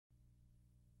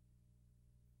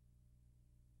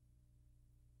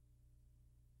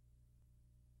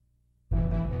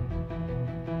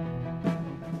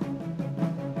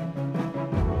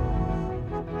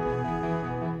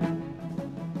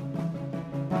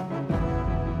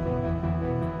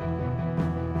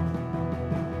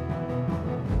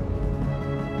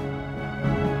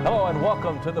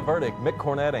Welcome to The Verdict. Mick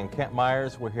Cornett and Kent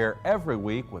Myers. We're here every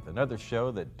week with another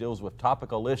show that deals with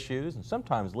topical issues and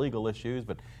sometimes legal issues,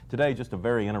 but today just a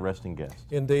very interesting guest.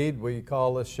 Indeed, we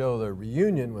call this show the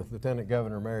reunion with Lieutenant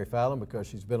Governor Mary Fallin because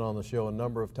she's been on the show a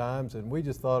number of times, and we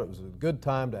just thought it was a good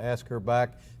time to ask her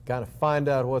back, kind of find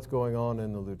out what's going on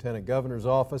in the Lieutenant Governor's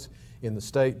office, in the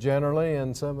state generally,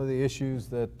 and some of the issues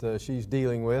that she's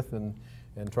dealing with and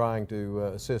trying to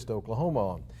assist Oklahoma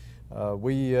on.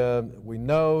 We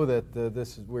know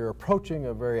that we're approaching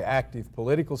a very active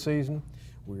political season.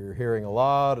 We're hearing a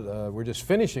lot. We're just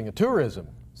finishing a tourism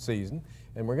season,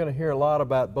 and we're going to hear a lot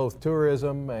about both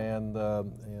tourism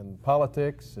and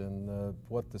politics and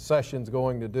what the session's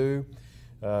going to do.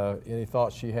 Any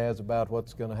thoughts she has about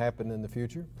what's going to happen in the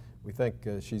future? We think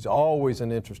she's always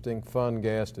an interesting, fun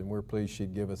guest, and we're pleased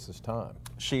she'd give us this time.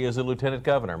 She is the Lieutenant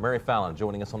Governor, Mary Fallin,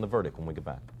 joining us on The Verdict when we get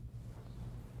back.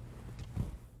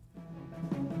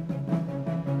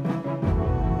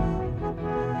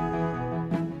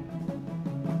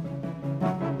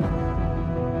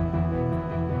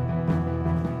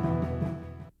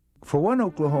 For one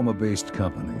Oklahoma-based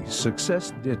company,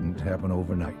 success didn't happen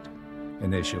overnight.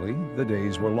 Initially, the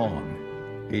days were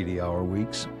long, 80-hour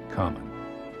weeks common.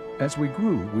 As we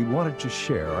grew, we wanted to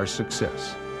share our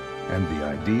success, and the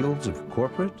ideals of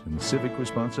corporate and civic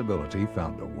responsibility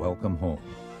found a welcome home.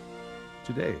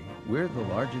 Today, we're the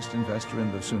largest investor in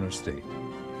the Sooner State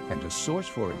and a source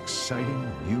for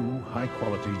exciting, new,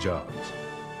 high-quality jobs.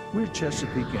 We're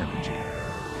Chesapeake Energy,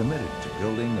 committed to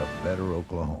building a better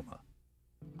Oklahoma.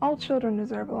 All children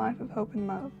deserve a life of hope and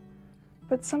love,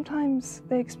 but sometimes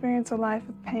they experience a life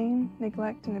of pain,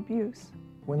 neglect, and abuse.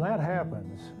 When that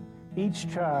happens, each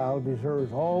child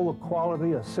deserves all the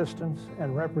quality assistance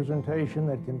and representation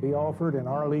that can be offered in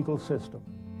our legal system.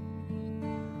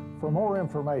 For more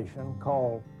information,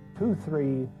 call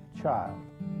 23-CHILD.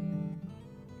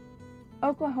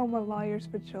 Oklahoma Lawyers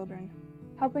for Children,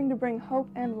 helping to bring hope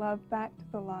and love back to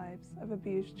the lives of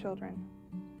abused children.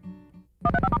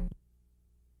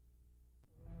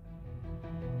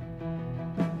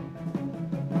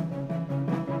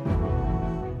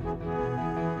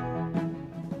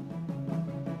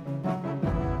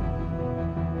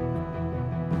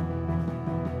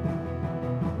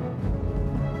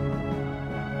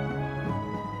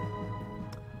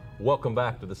 Welcome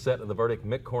back to the set of The Verdict.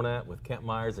 Mick Cornett with Kent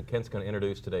Myers, and Kent's going to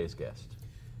introduce today's guest.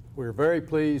 We're very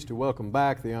pleased to welcome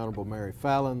back the Honorable Mary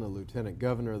Fallin, the Lieutenant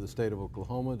Governor of the state of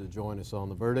Oklahoma, to join us on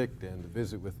The Verdict and to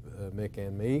visit with Mick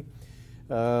and me.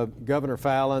 Governor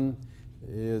Fallin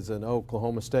is an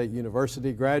Oklahoma State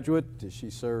University graduate. She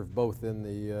served both in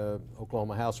the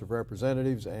Oklahoma House of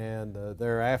Representatives and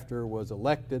thereafter was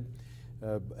elected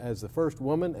as the first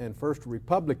woman and first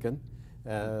Republican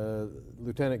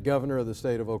Lieutenant Governor of the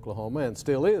state of Oklahoma, and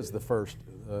still is the first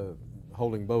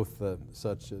holding both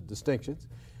such distinctions.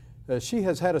 She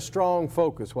has had a strong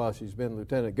focus while she's been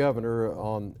Lieutenant Governor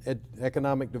on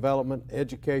economic development,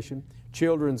 education,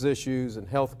 children's issues, and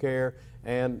health care,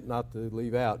 and not to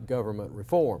leave out government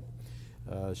reform.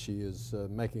 She is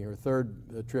making her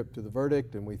third trip to The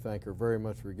Verdict, and we thank her very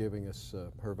much for giving us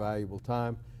her valuable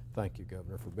time. Thank you,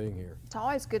 Governor, for being here. It's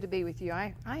always good to be with you.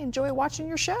 I enjoy watching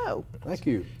your show. Thank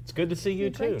you. It's good to see you,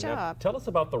 too. Great job. Now, tell us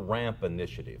about the RAMP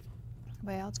initiative.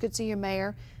 Well, it's good to see you,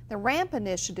 Mayor. The RAMP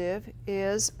initiative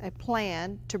is a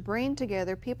plan to bring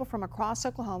together people from across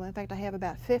Oklahoma. In fact, I have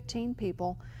about 15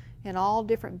 people in all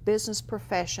different business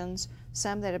professions,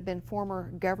 some that have been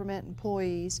former government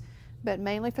employees, but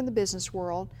mainly from the business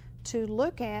world, to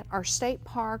look at our state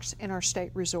parks and our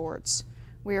state resorts.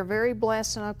 We are very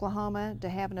blessed in Oklahoma to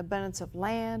have an abundance of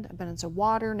land, abundance of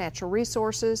water, natural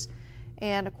resources,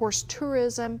 and of course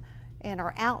tourism and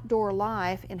our outdoor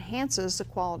life enhances the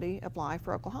quality of life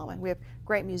for Oklahoma. We have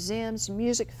great museums,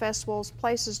 music festivals,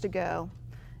 places to go,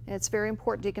 and it's very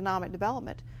important to economic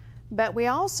development. But we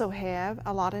also have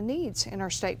a lot of needs in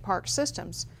our state park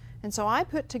systems. And so I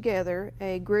put together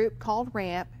a group called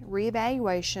RAMP,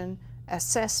 Reevaluation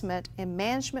Assessment and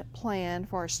Management Plan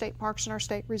for our state parks and our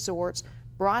state resorts,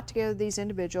 brought together these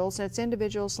individuals, and it's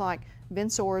individuals like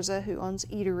Vince Orza, who owns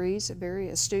eateries, a very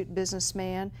astute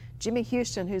businessman, Jimmy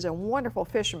Houston, who's a wonderful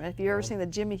fisherman. If you've ever seen the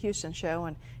Jimmy Houston show,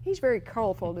 and he's very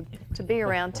colorful to be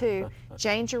around too.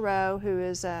 Jane Giroux, who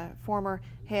is a former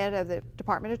head of the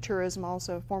Department of Tourism,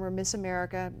 also a former Miss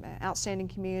America, outstanding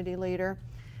community leader.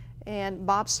 And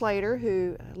Bob Slater,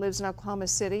 who lives in Oklahoma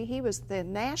City, he was the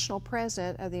national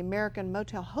president of the American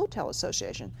Motel Hotel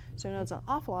Association, so he knows an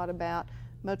awful lot about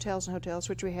motels and hotels,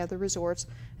 which we have the resorts.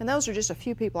 And those are just a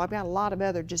few people. I've got a lot of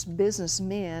other just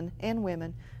businessmen and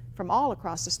women from all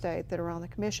across the state that are on the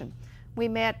commission. We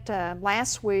met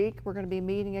last week. We're going to be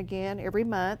meeting again every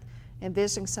month, and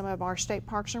visiting some of our state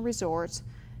parks and resorts,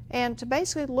 and to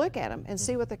basically look at them and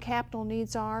see what the capital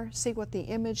needs are, see what the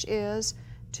image is,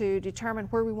 to determine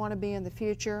where we want to be in the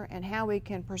future and how we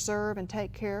can preserve and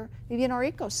take care of even our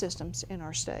ecosystems in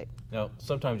our state. Now,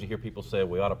 sometimes you hear people say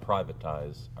we ought to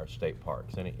privatize our state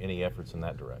parks. Any efforts in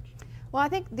that direction? Well, I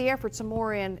think the efforts are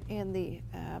more in the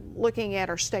looking at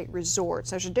our state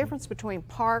resorts. There's a difference between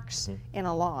parks and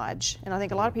a lodge, and I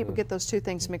think a lot of people get those two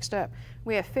things mixed up.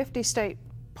 We have 50 state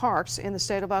parks in the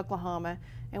state of Oklahoma,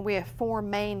 and we have 4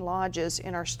 main lodges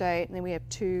in our state, and then we have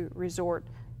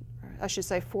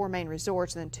 4 main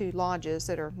resorts and then 2 lodges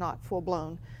that are not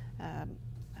full-blown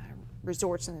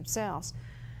resorts in themselves.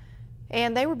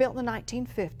 And they were built in the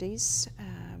 1950s.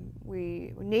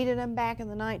 We needed them back in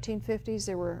the 1950s.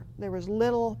 There was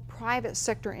little private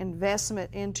sector investment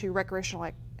into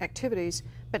recreational activities,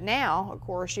 but now, of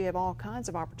course, you have all kinds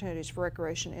of opportunities for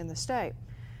recreation in the state.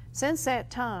 Since that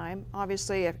time,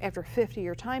 obviously, after a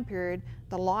 50-year time period,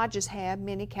 the lodges have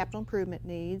many capital improvement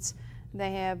needs.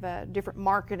 They have different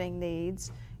marketing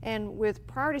needs, and with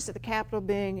priorities at the Capitol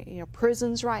being,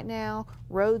 prisons right now,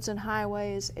 roads and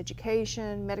highways,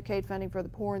 education, Medicaid funding for the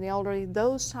poor and the elderly,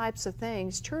 those types of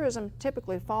things, tourism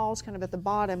typically falls kind of at the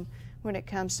bottom when it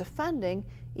comes to funding,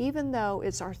 even though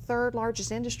it's our 3rd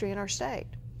largest industry in our state.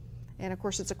 And of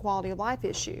course, it's a quality of life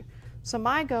issue. So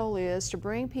my goal is to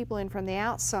bring people in from the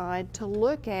outside to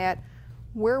look at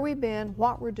where we've been,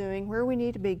 what we're doing, where we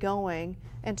need to be going,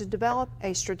 and to develop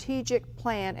a strategic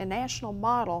plan, a national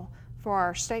model for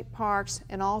our state parks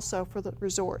and also for the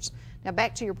resorts. Now,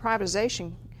 back to your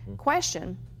privatization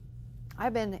question,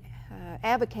 I've been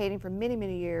advocating for many,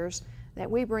 many years that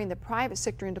we bring the private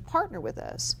sector in to partner with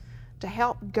us to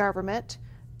help government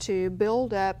to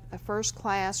build up a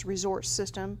first-class resort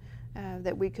system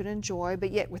that we could enjoy,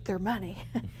 but yet with their money.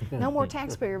 No more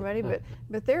taxpayer money,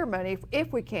 but their money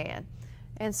if we can.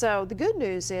 And so the good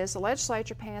news is the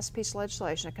legislature passed a piece of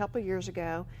legislation a couple of years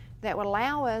ago that would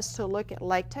allow us to look at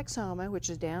Lake Texoma, which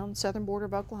is down the southern border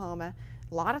of Oklahoma.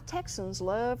 A lot of Texans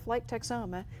love Lake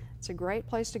Texoma. It's a great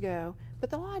place to go, but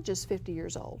the lodge is 50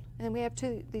 years old. And we have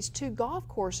these 2 golf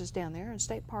courses down there and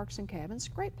state parks and cabins.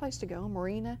 Great place to go,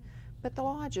 marina, but the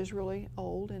lodge is really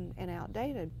old and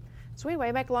outdated. So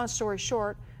anyway, make a long story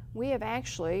short, we have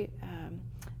actually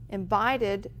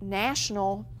invited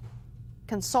national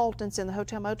consultants in the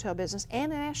hotel-motel business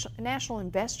and national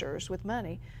investors with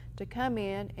money to come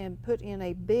in and put in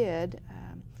a bid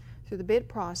through the bid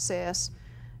process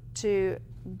to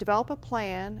develop a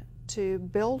plan to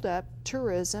build up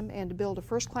tourism and to build a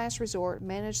first-class resort,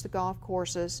 manage the golf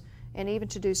courses, and even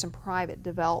to do some private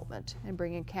development and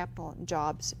bring in capital and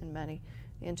jobs and money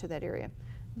into that area.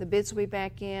 The bids will be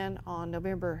back in on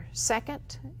November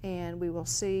 2nd, and we will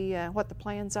see what the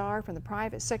plans are from the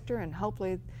private sector, and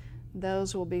hopefully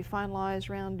those will be finalized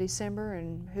around December,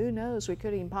 and who knows, we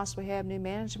could even possibly have new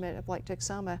management of Lake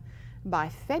Texoma by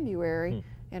February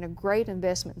and a great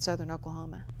investment in southern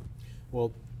Oklahoma.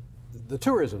 Well, the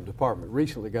tourism department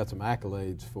recently got some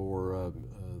accolades for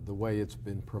the way it's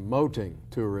been promoting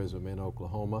tourism in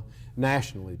Oklahoma.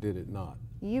 Nationally, did it not?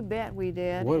 You bet we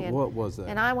did. What was that?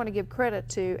 And I want to give credit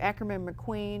to Ackerman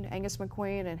McQueen, Angus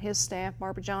McQueen, and his staff.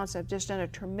 Barbara Johnson have just done a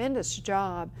tremendous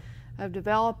job of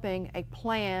developing a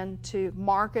plan to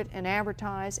market and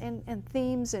advertise and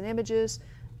themes and images,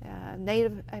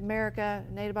 Native America,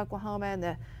 Native Oklahoma, and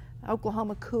the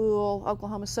Oklahoma Cool,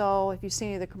 Oklahoma Soul, if you've seen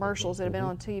any of the commercials that have been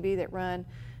on TV that run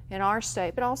in our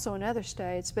state, but also in other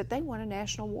states. But they won a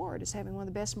national award as having one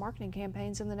of the best marketing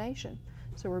campaigns in the nation.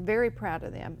 So we're very proud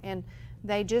of them. And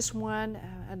they just won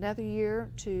another year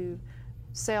to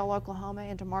sell Oklahoma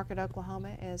and to market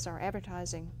Oklahoma as our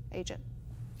advertising agent.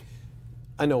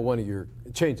 I know one of your,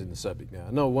 changing the subject now,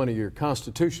 I know one of your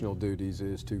constitutional duties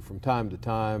is to, from time to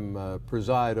time,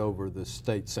 preside over the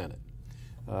state Senate.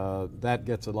 That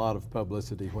gets a lot of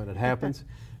publicity when it happens.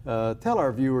 Tell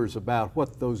our viewers about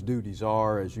what those duties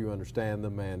are as you understand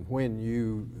them, and when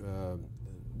you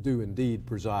do indeed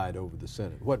preside over the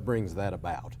Senate. What brings that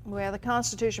about? Well, the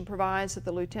Constitution provides that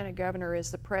the Lieutenant Governor is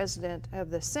the President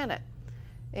of the Senate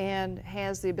and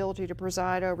has the ability to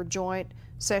preside over joint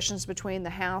sessions between the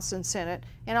House and Senate,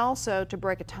 and also to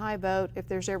break a tie vote if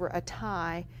there's ever a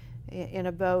tie in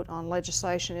a vote on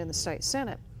legislation in the state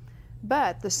Senate.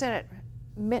 But the Senate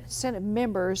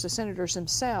members, the senators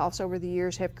themselves, over the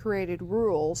years have created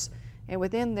rules, and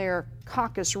within their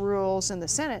caucus rules in the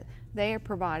Senate, they have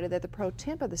provided that the pro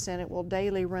temp of the Senate will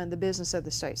daily run the business of the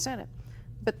state Senate,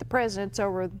 but the president's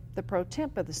over the pro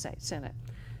temp of the state Senate.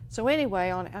 So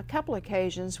anyway, on a couple of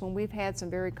occasions when we've had some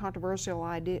very controversial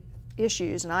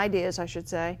issues and ideas, I should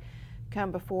say,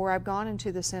 come before. I've gone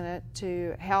into the Senate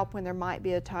to help when there might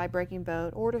be a tie-breaking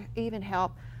vote, or to even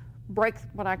help break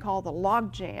what I call the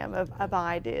logjam of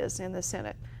ideas in the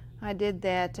Senate. I did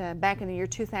that back in the year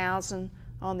 2000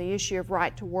 on the issue of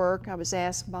right to work. I was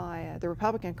asked by the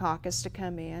Republican caucus to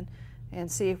come in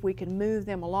and see if we could move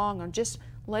them along on just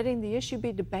letting the issue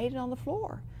be debated on the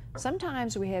floor.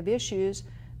 Sometimes we have issues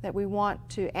that we want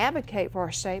to advocate for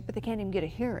our state, but they can't even get a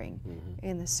hearing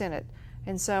in the Senate.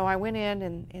 And so I went in,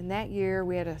 and in that year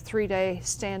we had a 3-day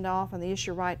standoff on the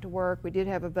issue of right to work. We did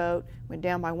have a vote, went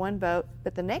down by 1 vote,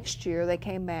 but the next year they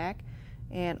came back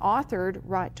and authored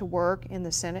right to work in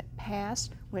the Senate,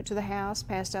 passed, went to the House,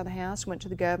 passed out of the House, went to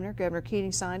the governor. Governor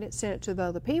Keating signed it, sent it to the vote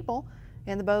of the people,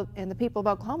 and the people of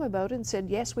Oklahoma voted and said,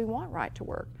 yes, we want right to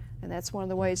work. And that's one of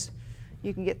the ways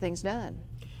you can get things done.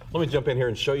 Let me jump in here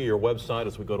and show you your website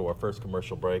as we go to our first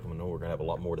commercial break. I know we're going to have a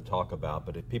lot more to talk about,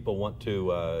 but if people want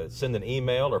to send an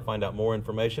email or find out more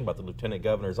information about the Lieutenant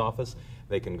Governor's office,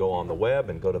 they can go on the web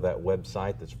and go to that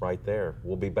website that's right there.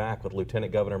 We'll be back with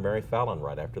Lieutenant Governor Mary Fallin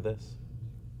right after this.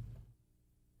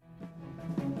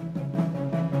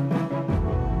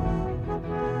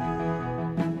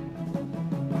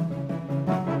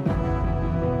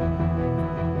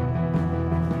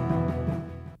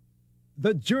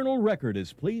 The Journal-Record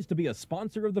is pleased to be a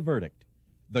sponsor of the verdict.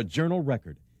 The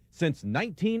Journal-Record, since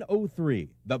 1903,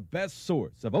 the best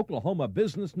source of Oklahoma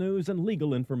business news and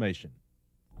legal information.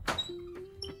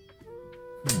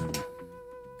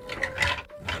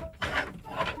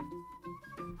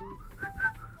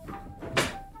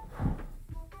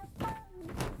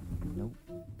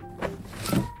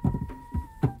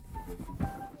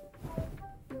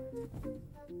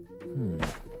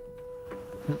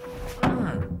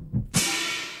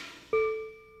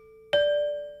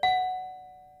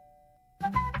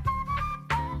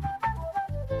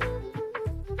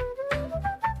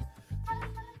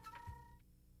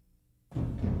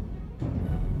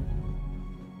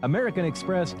 American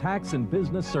Express Tax and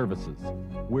Business Services.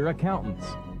 We're accountants.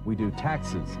 We do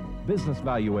taxes, business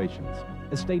valuations,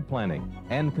 estate planning,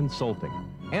 and consulting.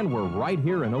 And we're right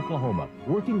here in Oklahoma,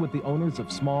 working with the owners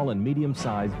of small and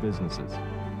medium-sized businesses.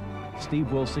 Steve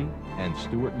Wilsey and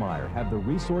Stuart Meyer have the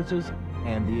resources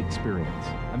and the experience.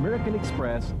 American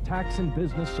Express Tax and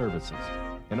Business Services.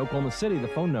 In Oklahoma City, the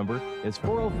phone number is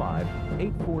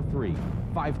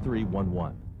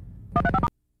 405-843-5311.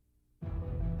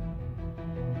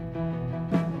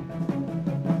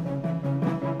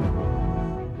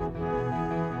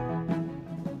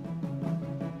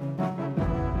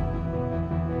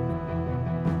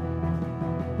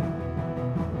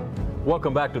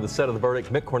 Welcome back to the set of the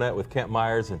verdict. Mick Cornett with Kent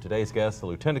Myers, and today's guest, the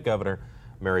Lieutenant Governor,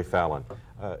 Mary Fallin.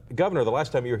 Governor, the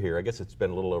last time you were here, I guess it's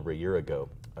been a little over a year ago.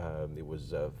 It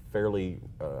was fairly,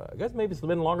 I guess maybe it's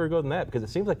been longer ago than that, because it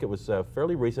seems like it was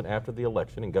fairly recent after the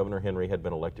election, and Governor Henry had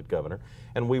been elected governor.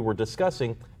 And we were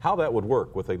discussing how that would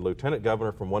work with a lieutenant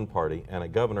governor from one party and a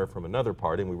governor from another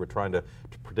party, and we were trying to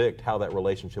predict how that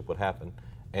relationship would happen.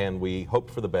 And we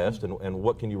hoped for the best, and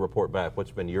what can you report back?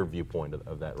 What's been your viewpoint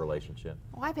of that relationship?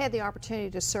 Well, I've had the opportunity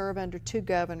to serve under 2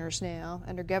 governors now,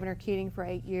 under Governor Keating for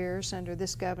 8 years, under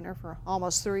this governor for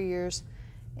almost 3 years,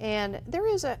 and there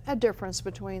is a difference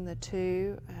between the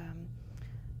two.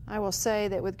 I will say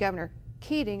that with Governor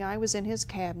Keating, I was in his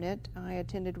cabinet. I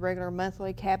attended regular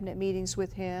monthly cabinet meetings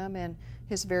with him and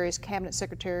his various cabinet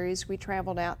secretaries. We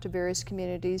traveled out to various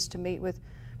communities to meet with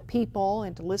people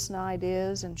and to listen to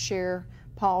ideas and share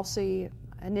policy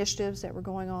initiatives that were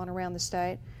going on around the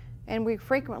state. And we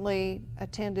frequently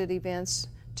attended events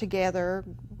together,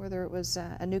 whether it was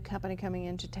a new company coming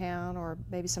into town or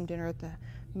maybe some dinner at the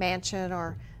mansion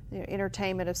or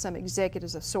entertainment of some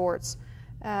executives of sorts.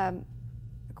 Of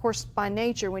course, by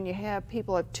nature, when you have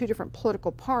people of 2 different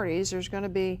political parties, there's going to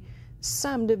be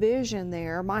some division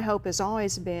there. My hope has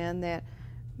always been that,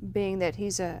 being that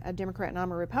he's a Democrat and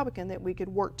I'm a Republican, that we could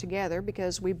work together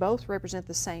because we both represent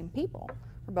the same people.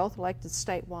 We're both elected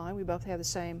statewide. We both have the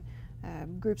same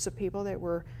groups of people that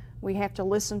we have to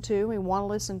listen to, we want to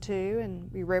listen to,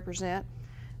 and we represent.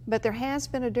 But there has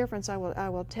been a difference, I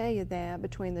will tell you that,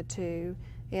 between the two,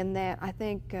 in that I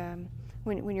think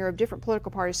when you're of different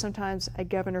political parties, sometimes a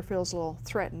governor feels a little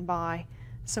threatened by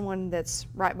someone that's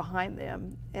right behind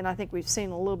them, and I think we've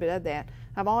seen a little bit of that.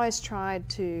 I've always tried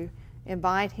to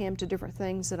invite him to different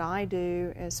things that I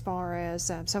do as far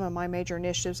as some of my major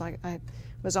initiatives. Like I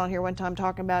was on here one time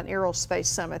talking about an aerospace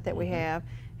summit that we have,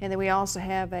 and then we also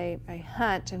have a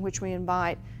hunt in which we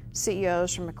invite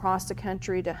CEOs from across the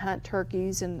country to hunt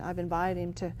turkeys, and I've invited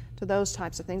him to those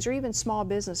types of things, or even Small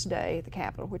Business Day at the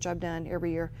Capitol, which I've done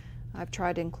every year. I've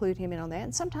tried to include him in on that,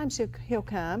 and sometimes he'll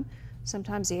come,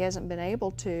 sometimes he hasn't been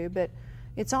able to, but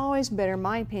it's always better, in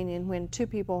my opinion, when two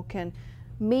people can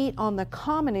meet on the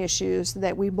common issues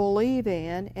that we believe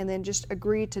in and then just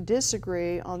agree to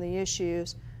disagree on the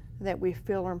issues that we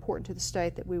feel are important to the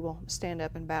state that we will stand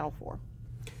up and battle for.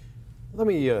 Let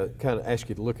me kind of ask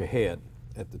you to look ahead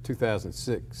at the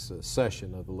 2006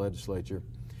 session of the legislature.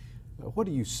 What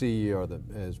do you see are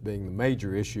as being the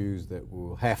major issues that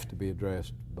will have to be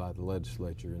addressed by the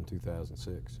legislature in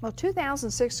 2006? Well,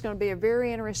 2006 is going to be a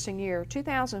very interesting year.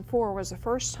 2004 was the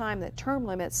first time that term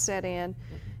limits set in,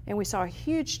 and we saw a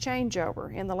huge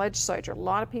changeover in the legislature. A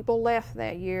lot of people left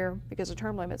that year because of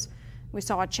term limits. We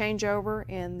saw a changeover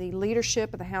in the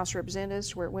leadership of the House of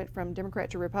Representatives, where it went from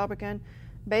Democrat to Republican.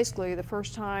 Basically, the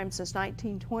first time since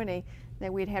 1920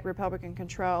 that we'd had Republican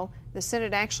control. The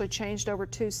Senate actually changed over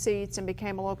 2 seats and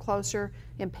became a little closer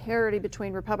in parity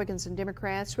between Republicans and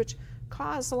Democrats, which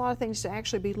caused a lot of things to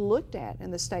actually be looked at in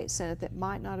the state Senate that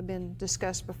might not have been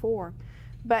discussed before.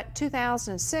 But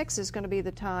 2006 is going to be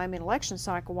the time, in election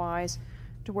cycle-wise,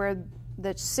 to where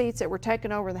the seats that were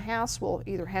taken over in the House will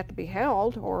either have to be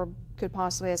held or could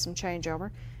possibly have some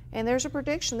changeover. And there's a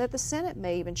prediction that the Senate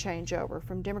may even change over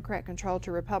from Democrat control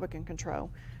to Republican control.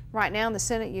 Right now in the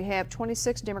Senate you have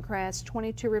 26 Democrats,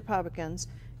 22 Republicans,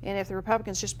 and if the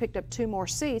Republicans just picked up 2 more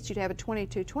seats, you'd have a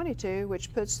 22-22,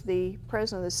 which puts the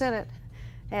President of the Senate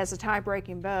as a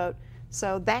tie-breaking vote.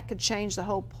 So that could change the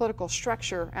whole political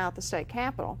structure out at the state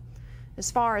capitol.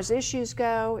 As far as issues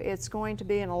go, it's going to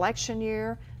be an election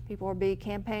year. People will be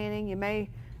campaigning. You may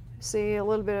see a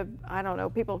little bit of, I don't know,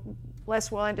 people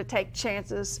less willing to take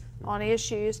chances on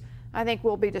issues. I think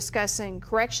we'll be discussing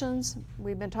corrections.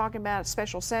 We've been talking about a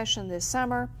special session this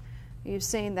summer. You've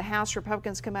seen the House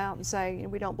Republicans come out and say,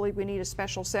 we don't believe we need a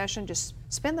special session. Just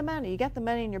spend the money. You got the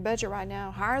money in your budget right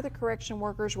now. Hire the correction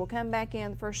workers. We'll come back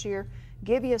in the first year,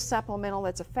 give you a supplemental.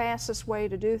 That's the fastest way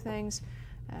to do things.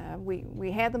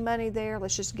 We had the money there.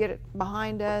 Let's just get it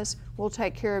behind us. We'll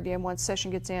take care of you once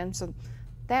session gets in. So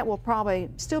that will probably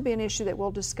still be an issue that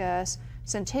we'll discuss.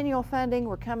 Centennial funding,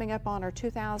 we're coming up on our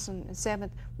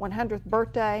 2007 100th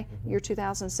birthday, year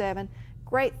 2007.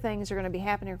 Great things are going to be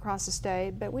happening across the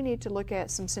state, but we need to look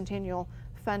at some centennial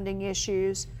funding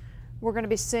issues. We're going to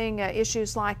be seeing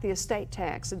issues like the estate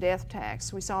tax, the death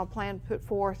tax. We saw a plan put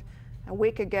forth a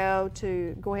week ago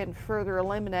to go ahead and further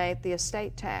eliminate the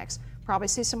estate tax. Probably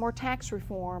see some more tax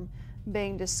reform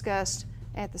being discussed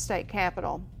at the state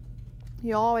capitol.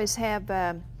 You always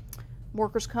have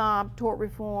workers' comp, tort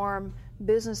reform,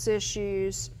 business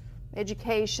issues,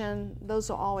 education.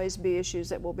 Those will always be issues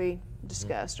that will be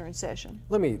discussed during session.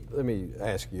 Let me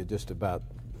ask you just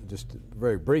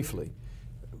very briefly.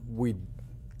 We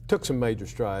took some major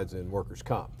strides in workers'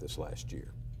 comp this last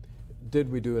year.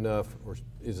 Did we do enough, or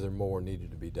is there more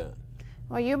needed to be done?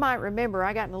 Well, you might remember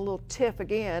I got in a little tiff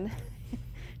again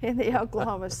in the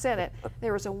Oklahoma Senate.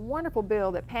 There was a wonderful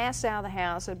bill that passed out of the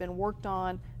House, had been worked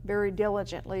on very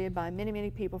diligently by many, many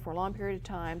people for a long period of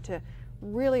time to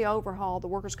really overhaul the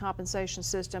workers' compensation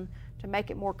system to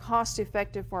make it more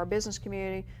cost-effective for our business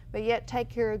community, but yet take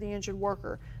care of the injured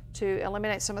worker, to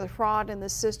eliminate some of the fraud in the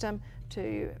system,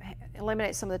 to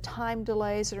eliminate some of the time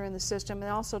delays that are in the system,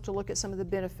 and also to look at some of the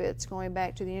benefits going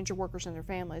back to the injured workers and their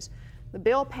families. The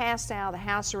bill passed out of the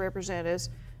House of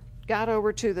Representatives, got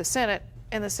over to the Senate,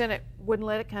 and the Senate wouldn't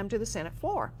let it come to the Senate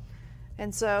floor.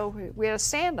 And so we had a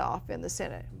standoff in the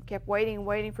Senate. We kept waiting and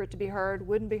waiting for it to be heard,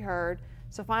 wouldn't be heard.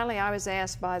 So finally I was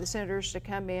asked by the senators to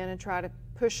come in and try to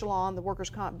push along the workers'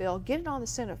 comp bill, get it on the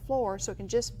Senate floor so it can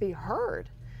just be heard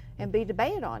and be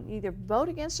debated on. Either vote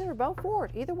against it or vote for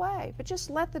it, either way. But just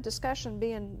let the discussion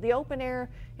be in the open air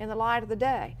in the light of the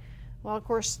day. Well, of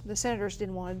course, the senators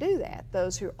didn't want to do that,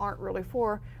 those who aren't really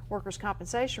for workers'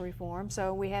 compensation reform.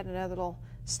 So we had another little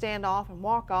standoff and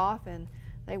walk off, and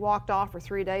they walked off for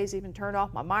 3 days, even turned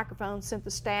off my microphone, sent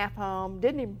the staff home,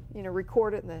 didn't even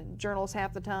record it in the journals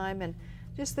half the time, and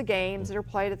just the games that are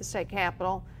played at the state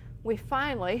capitol. We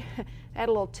finally had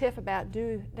a little tiff about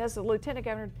does the lieutenant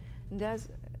governor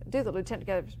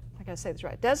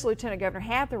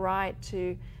have the right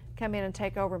to come in and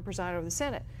take over and preside over the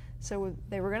Senate? So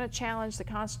they were going to challenge the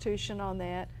Constitution on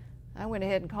that. I went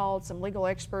ahead and called some legal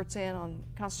experts in on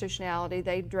constitutionality.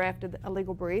 They drafted a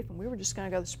legal brief, and we were just going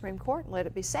to go to the Supreme Court and let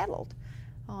it be settled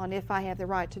on if I have the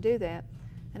right to do that.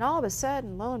 And all of a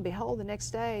sudden, lo and behold, the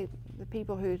next day, the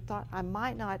people who thought I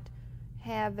might not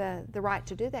have the right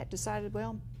to do that decided,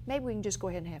 well, maybe we can just go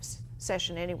ahead and have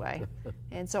session anyway.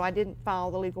 And so I didn't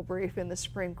file the legal brief in the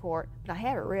Supreme Court, but I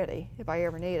have it ready if I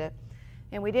ever need it.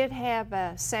 And we did have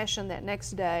a session that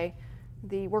next day.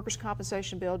 The workers'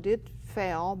 compensation bill did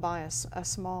fail by a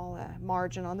small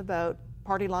margin on the vote,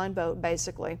 party line vote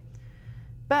basically.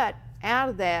 But out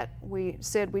of that, we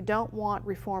said we don't want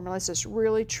reform unless it's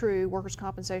really true workers'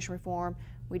 compensation reform.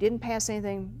 We didn't pass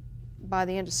anything by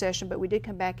the end of session, but we did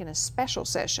come back in a special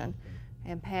session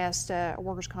and passed a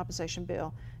workers' compensation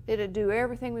bill. Did it do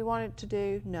everything we wanted it to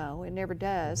do? No, it never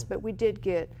does, but we did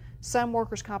get some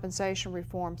workers' compensation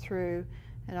reform through,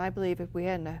 and I believe if we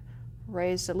hadn't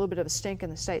raised a little bit of a stink in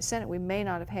the state Senate, we may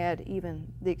not have had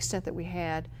even the extent that we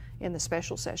had in the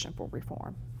special session for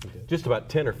reform. Just about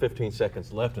 10 or 15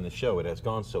 seconds left in the show. It has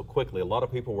gone so quickly. A lot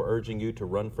of people were urging you to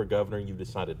run for governor. You've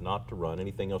decided not to run.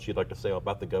 Anything else you'd like to say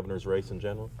about the governor's race in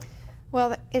general?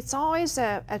 Well, it's always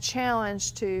a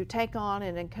challenge to take on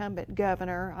an incumbent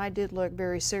governor. I did look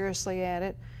very seriously at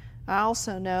it. I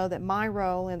also know that my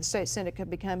role in the state Senate could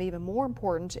become even more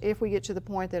important if we get to the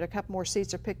point that a couple more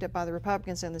seats are picked up by the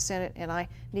Republicans in the Senate, and I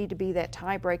need to be that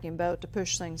tie-breaking vote to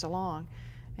push things along.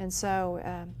 And so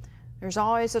there's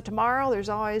always a tomorrow, there's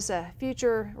always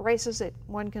future races that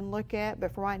one can look at,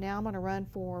 but for right now I'm going to run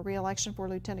for re-election for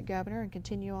Lieutenant Governor and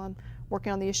continue on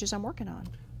working on the issues I'm working on.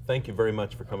 Thank you very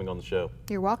much for coming on the show.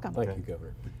 You're welcome. Thank you,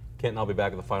 Governor. Kent and I'll be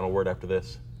back with the final word after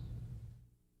this.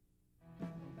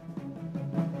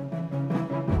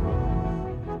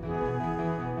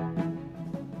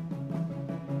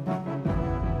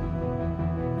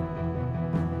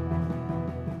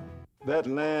 That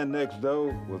land next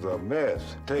door was a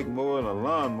mess. Take more than a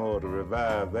lawnmower to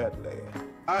revive that land.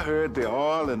 I heard the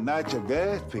oil and natural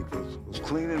gas people was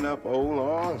cleaning up old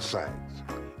oil sites,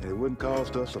 and it wouldn't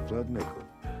cost us a blood nickel.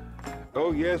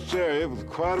 Oh yes, sir, it was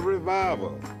quite a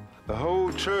revival. The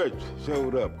whole church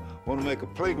showed up, want to make a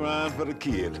playground for the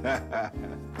kids.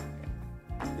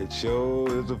 It sure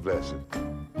is a blessing.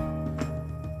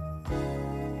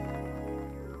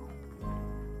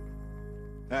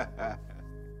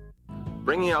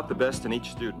 Bringing out the best in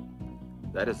each student.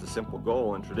 That is the simple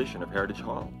goal and tradition of Heritage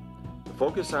Hall. The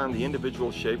focus on the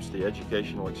individual shapes the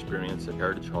educational experience at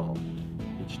Heritage Hall.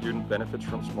 Each student benefits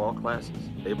from small classes,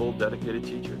 able, dedicated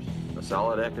teachers, a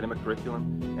solid academic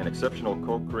curriculum, and exceptional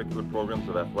co-curricular programs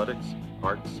of athletics,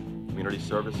 arts, community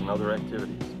service, and other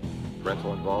activities,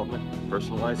 parental involvement,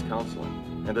 personalized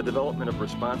counseling, and the development of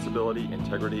responsibility,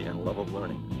 integrity, and love of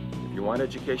learning. If you want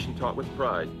education taught with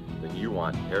pride, then you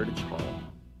want Heritage Hall.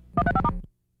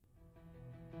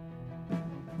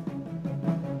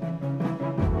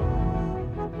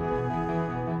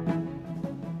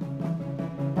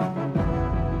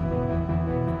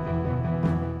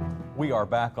 We are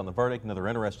back on The Verdict, another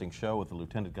interesting show with the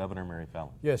Lieutenant Governor, Mary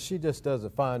Fallin. Yes, she just does a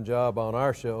fine job on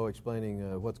our show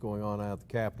explaining what's going on out at the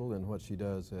Capitol and what she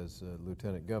does as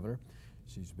Lieutenant Governor.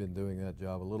 She's been doing that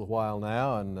job a little while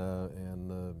now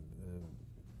and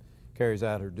carries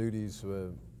out her duties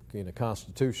in a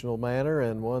constitutional manner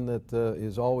and one that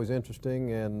is always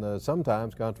interesting and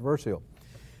sometimes controversial.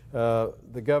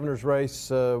 The governor's race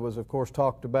was, of course,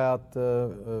 talked about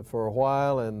for a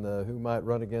while, and who might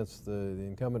run against the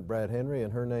incumbent Brad Henry,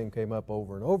 and her name came up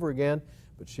over and over again,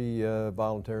 but she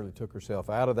voluntarily took herself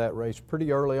out of that race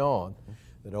pretty early on.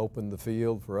 That opened the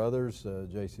field for others.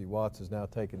 J.C. Watts has now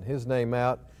taken his name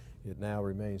out. It now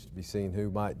remains to be seen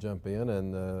who might jump in,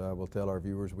 and I will tell our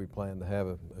viewers we plan to have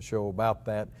a show about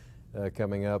that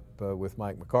coming up with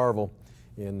Mike McCarville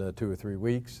in 2 or 3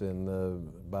 weeks,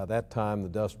 and by that time the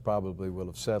dust probably will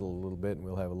have settled a little bit and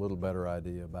we'll have a little better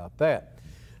idea about that.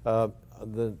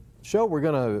 The show we're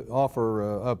going to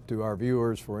offer up to our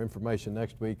viewers for information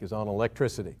next week is on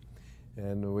electricity,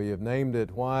 and we have named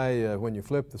it Why When You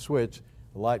Flip the Switch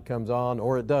the Light Comes On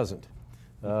or It Doesn't.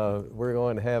 We're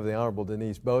going to have the Honorable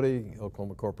Denise Bodie,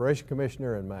 Oklahoma Corporation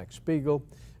Commissioner, and Max Spiegel,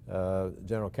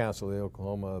 General Counsel of the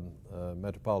Oklahoma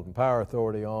Metropolitan Power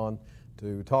Authority, on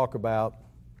to talk about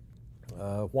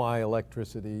why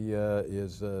electricity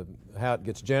is, how it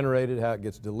gets generated, how it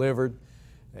gets delivered,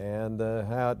 and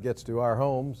how it gets to our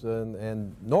homes,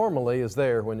 and normally is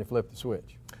there when you flip the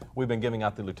switch. We've been giving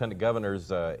out the Lieutenant Governor's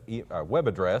web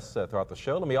address throughout the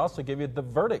show. Let me also give you the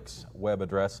Verdict's web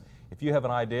address. If you have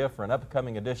an idea for an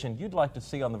upcoming edition you'd like to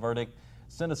see on The Verdict,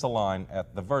 send us a line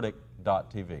at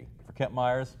theverdict.tv. For Kent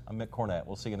Myers, I'm Mick Cornett.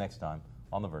 We'll see you next time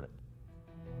on The Verdict.